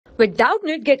With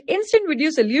Doubtnut, get instant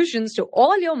video solutions to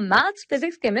all your maths,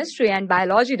 physics, chemistry, and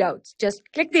biology doubts. Just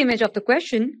click the image of the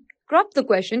question, crop the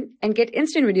question, and get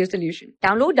instant video solution.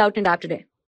 Download Doubtnut app today.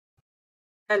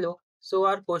 Hello. So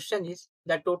our question is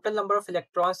the total number of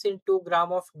electrons in 2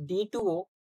 gram of D2O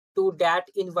to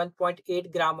that in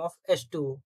 1.8 gram of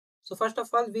H2O. So first of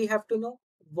all, we have to know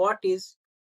what is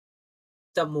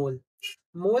the mole.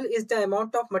 Mole is the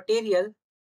amount of material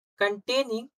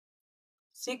containing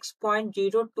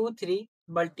 6.023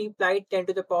 multiplied 10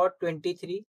 to the power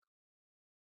 23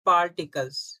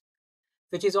 particles,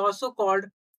 which is also called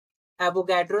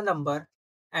Avogadro number,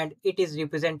 and it is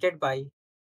represented by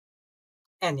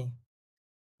Na.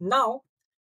 Now,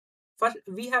 first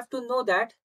we have to know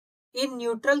that in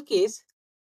neutral case,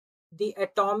 the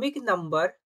atomic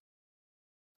number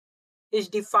is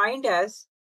defined as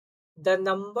the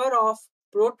number of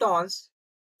protons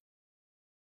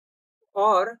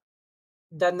or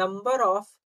the number of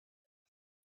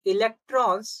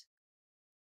electrons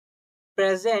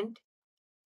present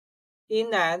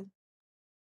in an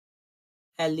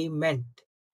element.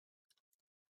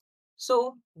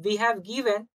 So we have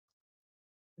given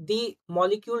the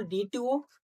molecule D2O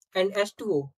and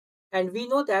H2O, and we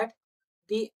know that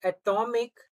the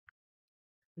atomic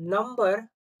number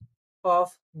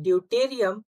of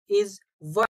deuterium is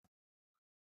 1.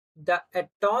 The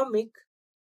atomic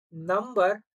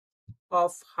number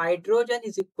of hydrogen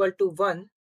is equal to 1,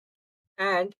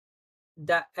 and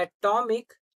the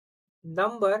atomic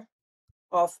number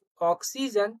of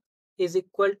oxygen is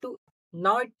equal to.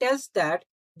 Now it tells that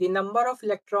the number of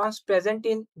electrons present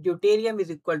in deuterium is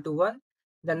equal to 1.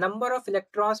 The number of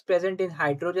electrons present in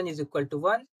hydrogen is equal to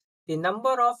 1. The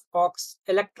number of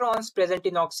electrons present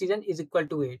in oxygen is equal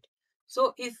to 8.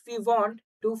 So if we want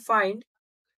to find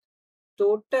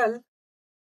total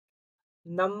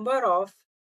number of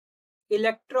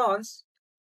electrons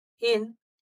in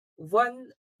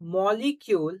one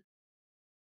molecule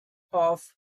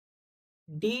of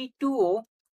D2O,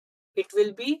 it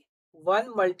will be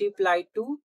 1 multiplied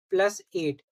 2 plus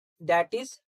 8, that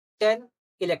is 10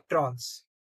 electrons.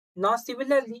 Now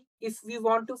similarly, if we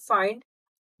want to find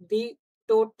the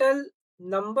total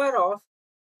number of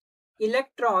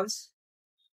electrons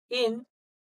in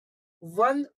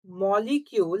one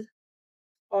molecule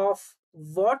of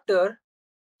water,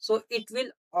 so it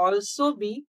will also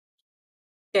be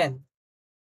 10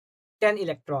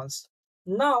 electrons.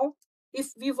 Now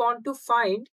if we want to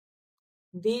find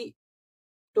the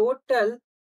total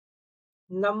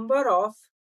number of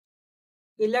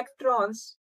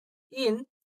electrons in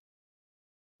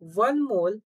 1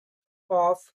 mole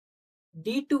of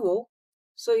D2O,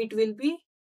 so it will be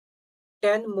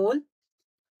 10 mole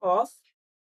of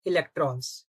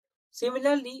electrons.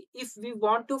 Similarly, if we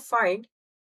want to find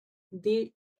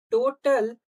the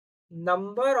total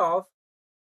number of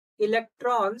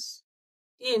electrons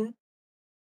in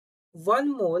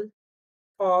 1 mole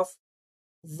of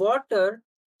water,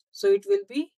 so it will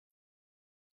be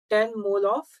 10 mole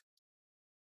of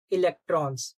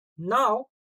electrons. Now,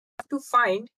 to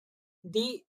find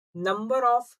the number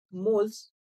of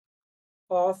moles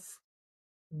of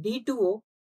D2O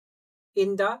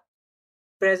in the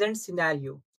present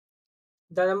scenario.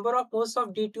 The number of moles of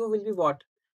D2O will be what?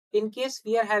 In case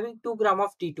we are having 2 gram of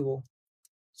D2O.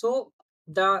 So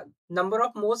the number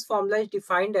of moles formula is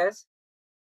defined as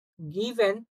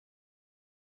given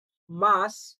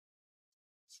mass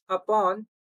upon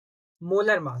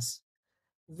molar mass.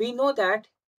 We know that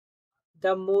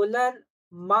the molar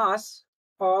mass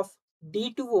of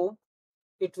D2O,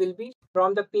 it will be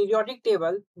from the periodic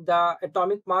table, the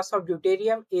atomic mass of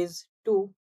deuterium is 2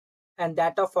 and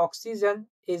that of oxygen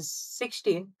is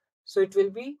 16. So it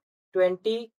will be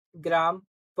 20 gram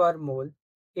per mole.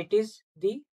 It is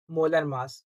the molar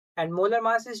mass, and molar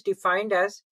mass is defined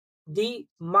as the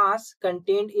mass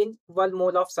contained in 1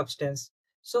 mole of substance.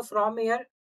 So from here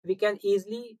we can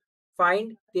easily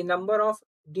find the number of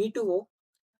D2O,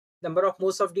 number of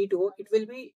moles of D2O. It will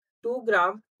be 2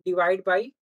 gram divided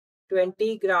by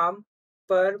 20 gram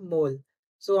per mole.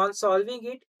 So on solving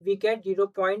it, we get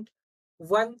 0.1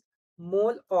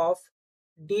 mole of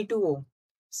D2O.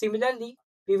 Similarly,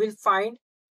 we will find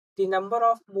the number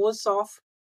of moles of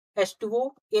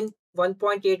H2O in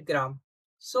 1.8 gram.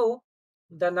 So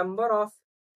the number of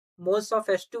moles of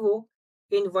H2O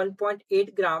in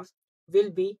 1.8 grams will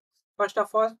be, first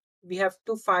of all, we have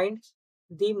to find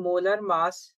the molar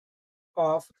mass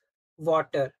of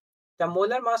water. The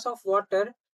molar mass of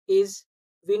water is,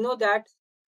 we know that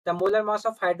the molar mass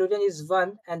of hydrogen is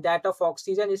 1 and that of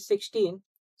oxygen is 16.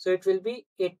 So it will be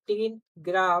 18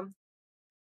 gram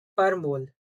per mole.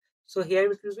 So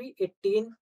here it will be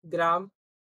 18 gram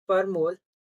per mole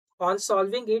On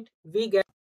solving it, we get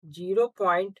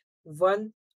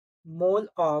 0.1 mole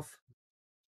of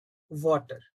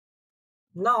water.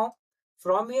 Now,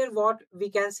 from here, what we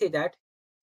can say that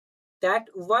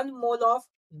 1 mole of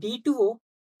D2O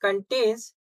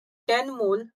contains 10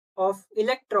 mole of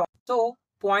electron. So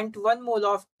 0.1 mole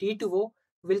of D2O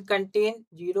will contain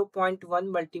 0.1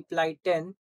 multiplied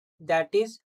 10, that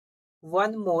is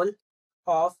 1 mole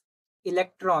of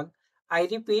electron. I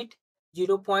repeat,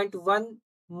 0.1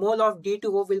 mole of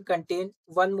D2O will contain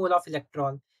 1 mole of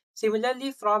electron.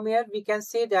 Similarly, from here we can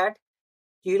say that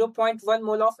 0.1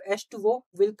 mole of H2O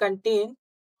will contain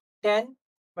 10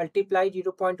 multiply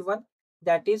 0.1,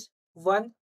 that is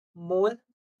 1 mole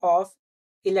of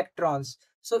electrons.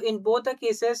 So in both the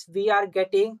cases, we are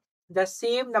getting the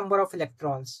same number of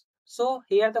electrons. So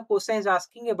here the question is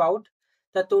asking about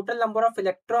the total number of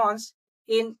electrons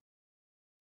in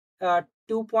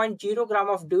 2.0 gram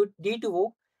of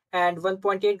D2O and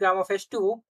 1.8 gram of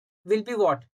H2O will be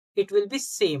what? It will be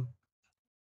same.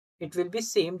 It will be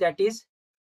same, that is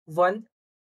 1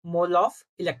 mole of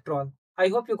electron. I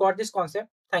hope you got this concept.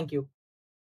 Thank you.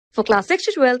 For class 6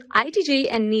 to 12, IIT JEE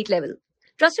and NEET level.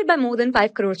 Trusted by more than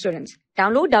 5 crore students.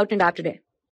 Download Doubtnut app today.